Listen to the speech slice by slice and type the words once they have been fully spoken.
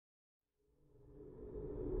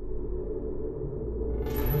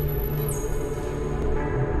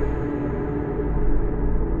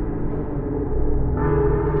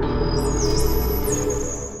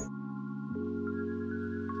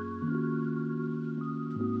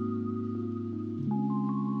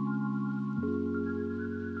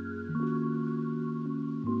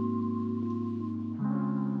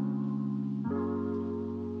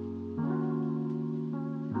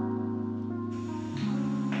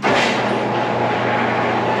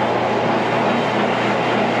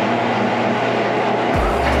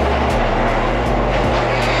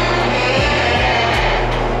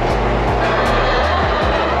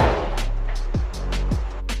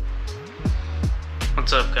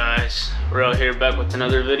What's up, guys? We're out here back with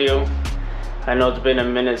another video. I know it's been a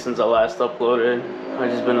minute since I last uploaded. I've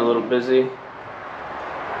just been a little busy.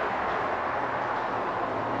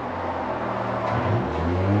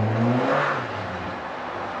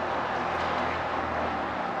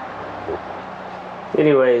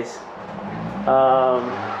 Anyways,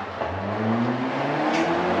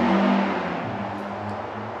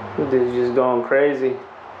 this is just going crazy.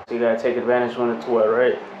 So you gotta take advantage when it's wet,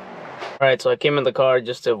 right? Alright, so I came in the car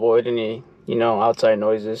just to avoid any, outside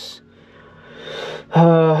noises.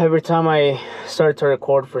 Every time I start to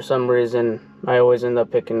record for some reason, I always end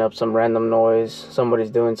up picking up some random noise.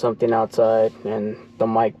 Somebody's doing something outside and the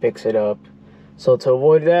mic picks it up. So to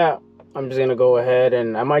avoid that, I'm just gonna go ahead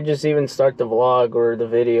and I might just even start the vlog or the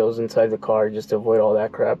videos inside the car just to avoid all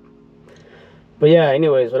that crap. But yeah,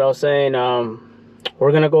 anyways, what I was saying,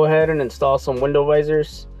 we're gonna go ahead and install some window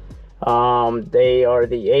visors. They are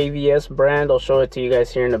the AVS brand. I'll show it to you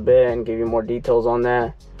guys here in a bit and give you more details on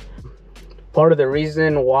that. Part of the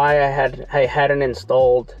reason why I hadn't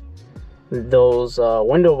installed those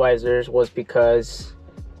window visors was because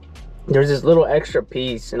there's this little extra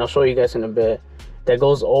piece, and I'll show you guys in a bit, that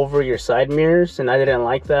goes over your side mirrors, and I didn't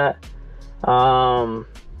like that. I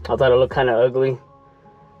thought it looked kind of ugly,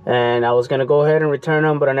 and I was gonna go ahead and return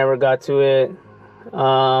them, but I never got to it.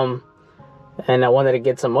 And I wanted to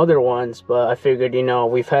get some other ones, but I figured,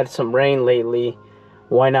 we've had some rain lately,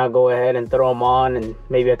 why not go ahead and throw them on, and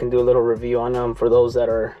maybe I can do a little review on them for those that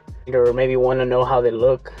are or maybe want to know how they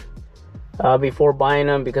look before buying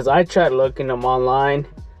them, because I tried looking them online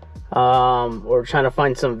or trying to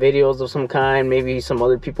find some videos of some kind. Maybe some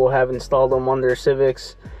other people have installed them on their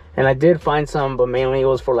Civics, and I did find some, but mainly it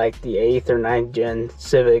was for like the 8th or 9th gen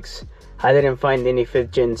Civics. I didn't find any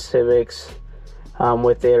 5th gen Civics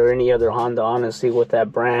with it, or any other Honda, honestly, with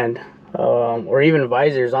that brand, or even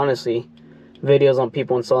visors, honestly. Videos on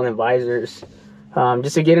people installing visors,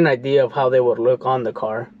 just to get an idea of how they would look on the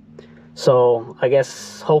car. So I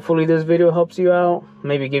guess hopefully this video helps you out,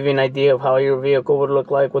 maybe give you an idea of how your vehicle would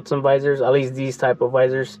look like with some visors, at least these type of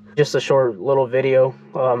visors. Just a short little video.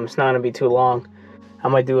 It's not gonna be too long. I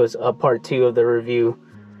might do a part 2 of the review,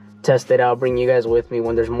 test it out, bring you guys with me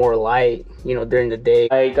when there's more light, during the day.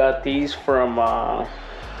 I got these from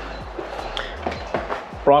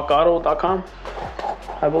rockauto.com,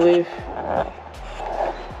 I believe.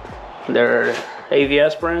 They're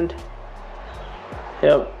AVS brand.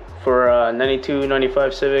 Yep, for 92,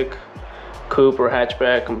 95 Civic, coupe or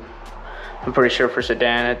hatchback. I'm pretty sure for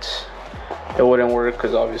sedan it wouldn't work,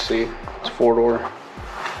 because obviously it's 4-door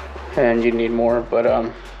and you need more. But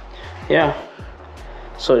yeah.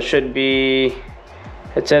 So it should be,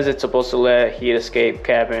 it says it's supposed to let heat escape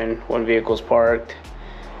cabin when vehicle's parked.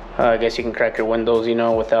 I guess you can crack your windows,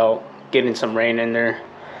 without getting some rain in there.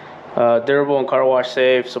 Durable and car wash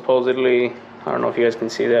safe, supposedly. I don't know if you guys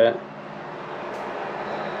can see that.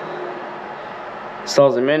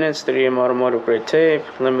 Installs in minutes, 3M automotive grade tape,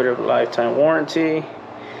 limited lifetime warranty.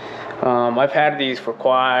 I've had these for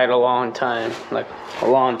quite a long time, like a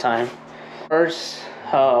long time. First,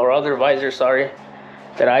 or other visors, sorry,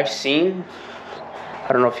 that I've seen,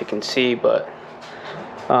 I don't know if you can see, but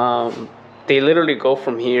they literally go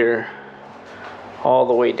from here all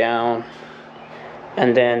the way down,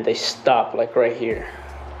 and then they stop like right here,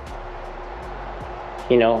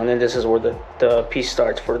 and then this is where the piece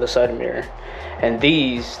starts for the side mirror. And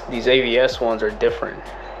these AVS ones are different.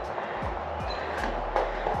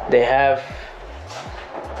 They have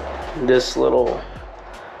this little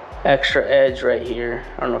extra edge right here.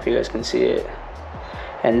 I don't know if you guys can see it.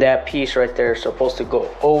 And that piece right there is supposed to go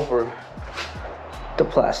over the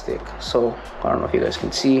plastic. So I don't know if you guys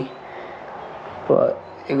can see, but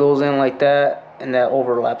it goes in like that, and that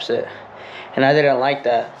overlaps it. And I didn't like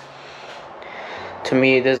that. To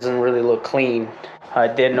me, it doesn't really look clean. I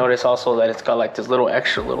did notice also that it's got like this little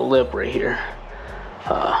extra little lip right here.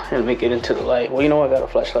 Let me get into the light. Well, I got a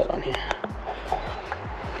flashlight on here.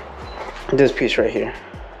 This piece right here.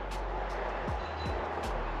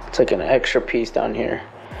 It's like an extra piece down here.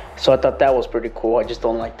 So I thought that was pretty cool. I just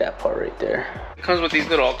don't like that part right there. It comes with these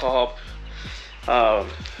little alcohol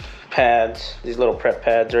pads, these little prep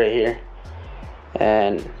pads right here.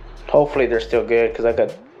 And hopefully they're still good,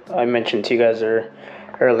 because I mentioned to you guys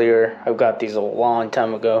earlier, I've got these a long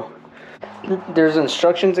time ago. There's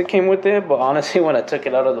instructions that came with it, but honestly, when I took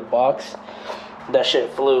it out of the box, that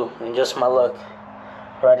shit flew, and just my luck,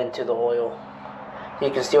 right into the oil.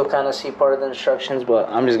 You can still kind of see part of the instructions, but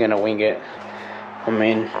I'm just gonna wing it. I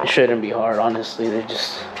mean, it shouldn't be hard, honestly. They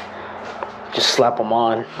just slap them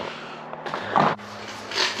on.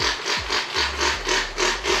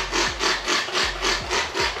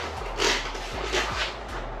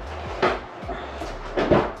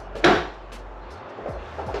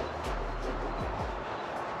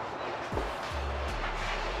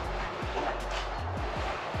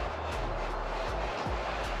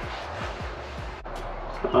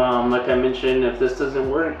 Like I mentioned, if this doesn't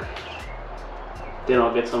work, then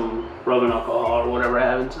I'll get some rubbing alcohol or whatever I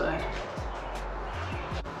have inside.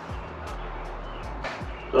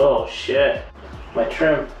 Oh shit, my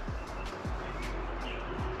trim.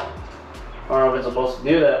 I don't know if it's supposed to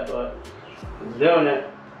do that, but it's doing it.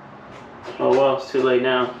 Oh well, it's too late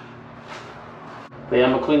now. But yeah,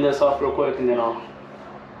 I'm gonna clean this off real quick and then I'll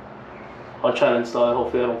try to install it.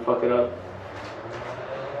 Hopefully I don't fuck it up.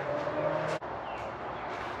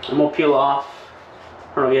 I'm gonna peel off.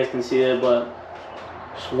 I don't know if you guys can see it, but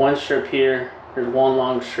there's one strip here. There's one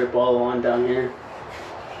long strip all along down here.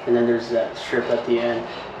 And then there's that strip at the end.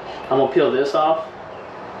 I'm gonna peel this off.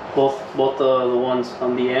 Both the ones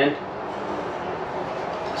on the end.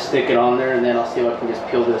 Stick it on there and then I'll see if I can just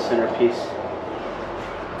peel this center piece.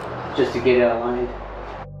 Just to get it aligned.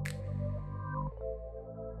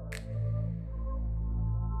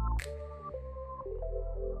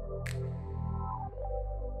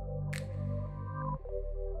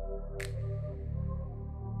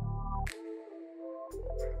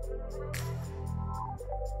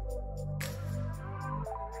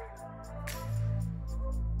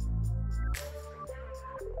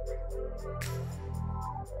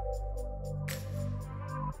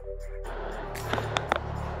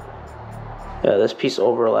 Yeah, this piece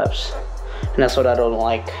overlaps, and that's what I don't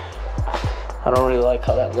like. I don't really like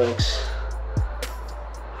how that looks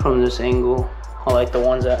from this angle. I like the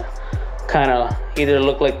ones that kind of either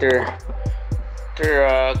look like they're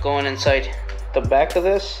going inside the back of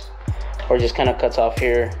this, or just kind of cuts off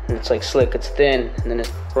here and it's like slick, it's thin, and then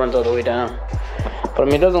it runs all the way down. But I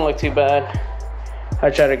mean, it doesn't look too bad.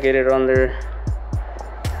 I try to get it on there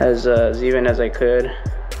as even as I could,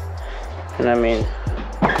 and I mean,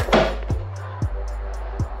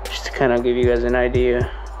 kind of give you guys an idea of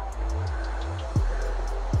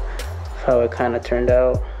how it kind of turned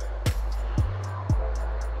out.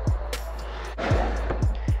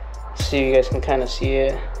 See if you guys can kind of see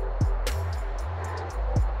it.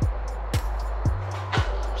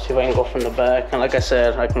 See if I can go from the back, and like I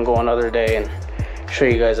said, I can go another day and show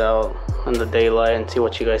you guys out in the daylight and see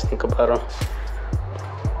what you guys think about them.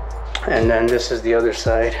 And then this is the other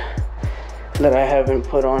side that I haven't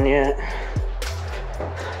put on yet.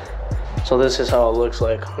 So this is how it looks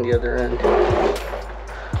like on the other end.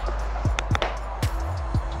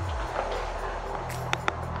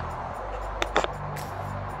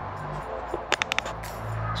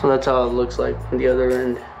 So that's how it looks like on the other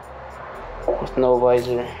end with no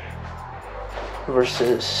visor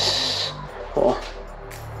versus, well,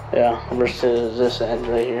 yeah, versus this end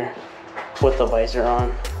right here with the visor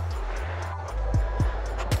on.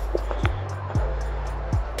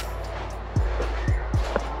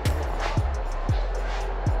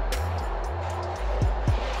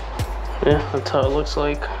 Yeah, that's how it looks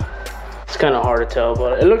like. It's kind of hard to tell,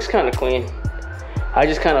 but it looks kind of clean. I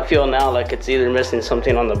just kind of feel now like it's either missing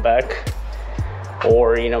something on the back,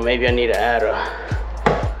 or you know, maybe I need to add a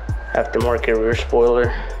aftermarket rear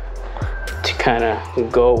spoiler to kind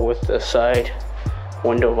of go with the side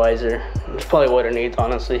window visor. It's probably what it needs,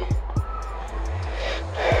 honestly.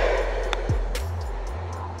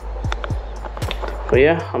 But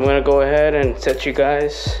yeah, I'm gonna go ahead and set you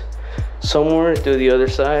guys somewhere, do the other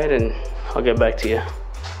side, and I'll get back to you.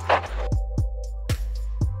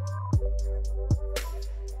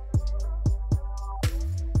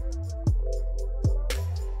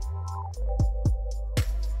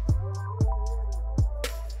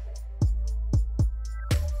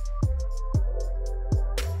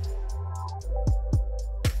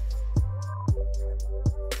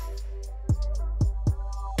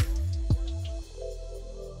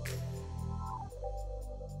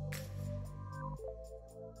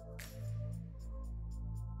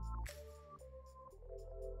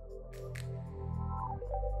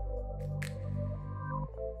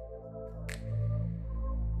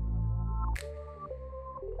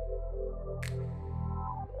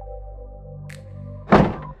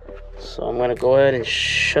 So I'm gonna go ahead and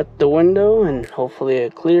shut the window and hopefully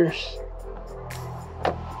it clears.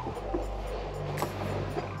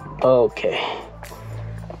 Okay,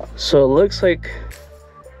 so it looks like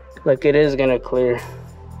it is gonna clear.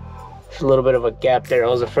 There's a little bit of a gap there. I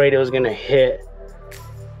was afraid it was gonna hit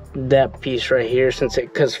that piece right here,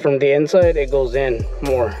 because from the inside it goes in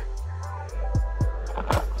more.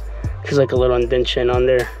 There's like a little indentation on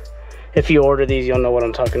there. If you order these, you'll know what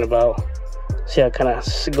I'm talking about. See how it kind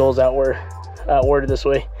of goes outward this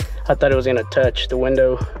way. I thought it was gonna touch the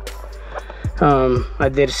window. I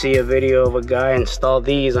did see a video of a guy install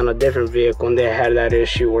these on a different vehicle and they had that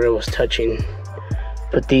issue where it was touching,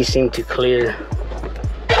 but these seem to clear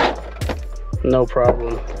no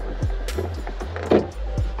problem.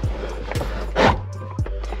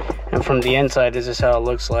 But from the inside, this is how it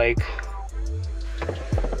looks like.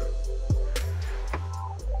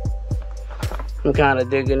 I'm kind of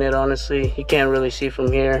digging it, honestly. You can't really see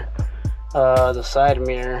from here. The side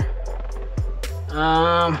mirror,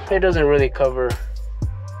 it doesn't really cover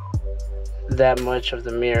that much of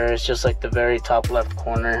the mirror. It's just like the very top left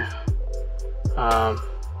corner,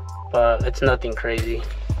 but it's nothing crazy.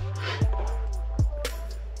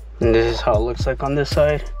 And this is how it looks like on this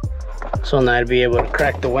side. So now I'd be able to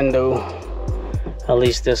crack the window at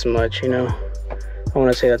least this much, you know. I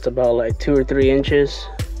want to say that's about like 2 or 3 inches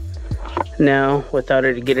now without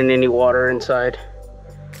it getting any water inside,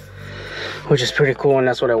 which is pretty cool, and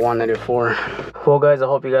that's what I wanted it for. Well guys, I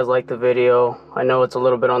hope you guys liked the video. I know it's a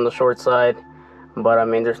little bit on the short side, but I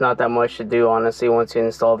mean, there's not that much to do, honestly, once you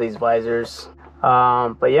install these visors.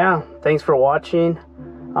 But yeah, thanks for watching.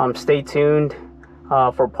 Stay tuned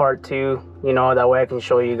for part 2, you know, that way I can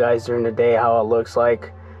show you guys during the day how it looks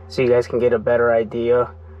like, so you guys can get a better idea.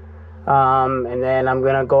 And then I'm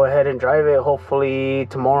gonna go ahead and drive it hopefully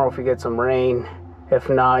tomorrow if we get some rain. If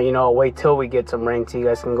not, you know, I'll wait till we get some rain so you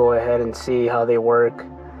guys can go ahead and see how they work,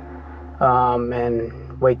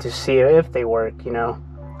 and wait to see if they work, you know.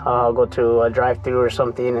 I'll go to a drive-through or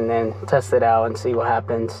something and then test it out and see what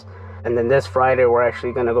happens. And then this Friday we're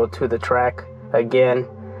actually gonna go to the track again.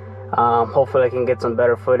 Hopefully I can get some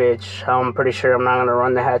better footage. I'm pretty sure I'm not gonna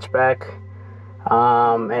run the hatchback,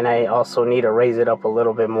 and I also need to raise it up a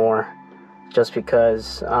little bit more, just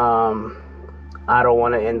because I don't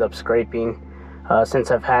want to end up scraping.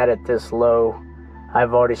 Since I've had it this low,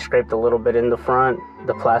 I've already scraped a little bit in the front,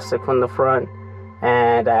 the plastic from the front,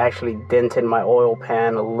 and I actually dented my oil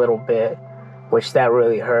pan a little bit, which that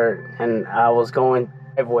really hurt. And I was going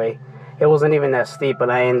driveway, it wasn't even that steep, but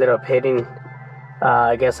I ended up hitting,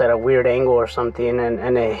 I guess at a weird angle or something,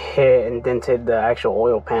 and it hit and dented the actual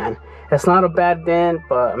oil pan. It's not a bad dent,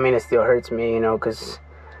 but I mean, it still hurts me, you know, because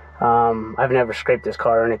I've never scraped this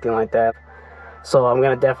car or anything like that. So I'm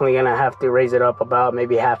definitely gonna have to raise it up about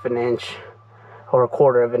maybe 1/2 inch or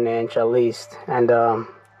 1/4 of an inch at least, and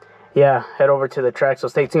yeah, head over to the track. So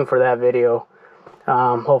stay tuned for that video.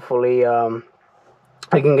 Hopefully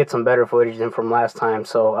I can get some better footage than from last time,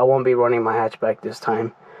 so I won't be running my hatchback this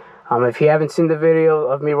time. If you haven't seen the video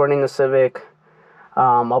of me running the Civic,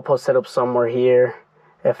 I'll post it up somewhere here.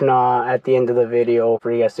 If not, at the end of the video for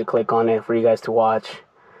you guys to click on it, for you guys to watch.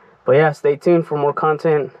 But yeah, stay tuned for more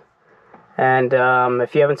content. And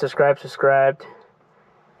if you haven't subscribed, subscribe.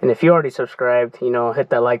 And if you already subscribed, you know, hit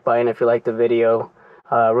that like button if you like the video.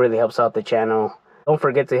 It really helps out the channel. Don't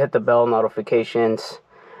forget to hit the bell notifications,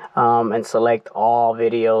 and select all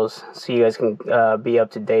videos so you guys can be up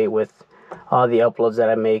to date with all the uploads that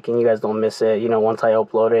I make, and you guys don't miss it. You know, once I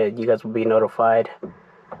upload it, you guys will be notified.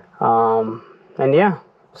 And yeah,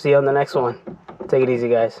 see you on the next one. Take it easy,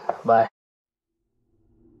 guys. Bye.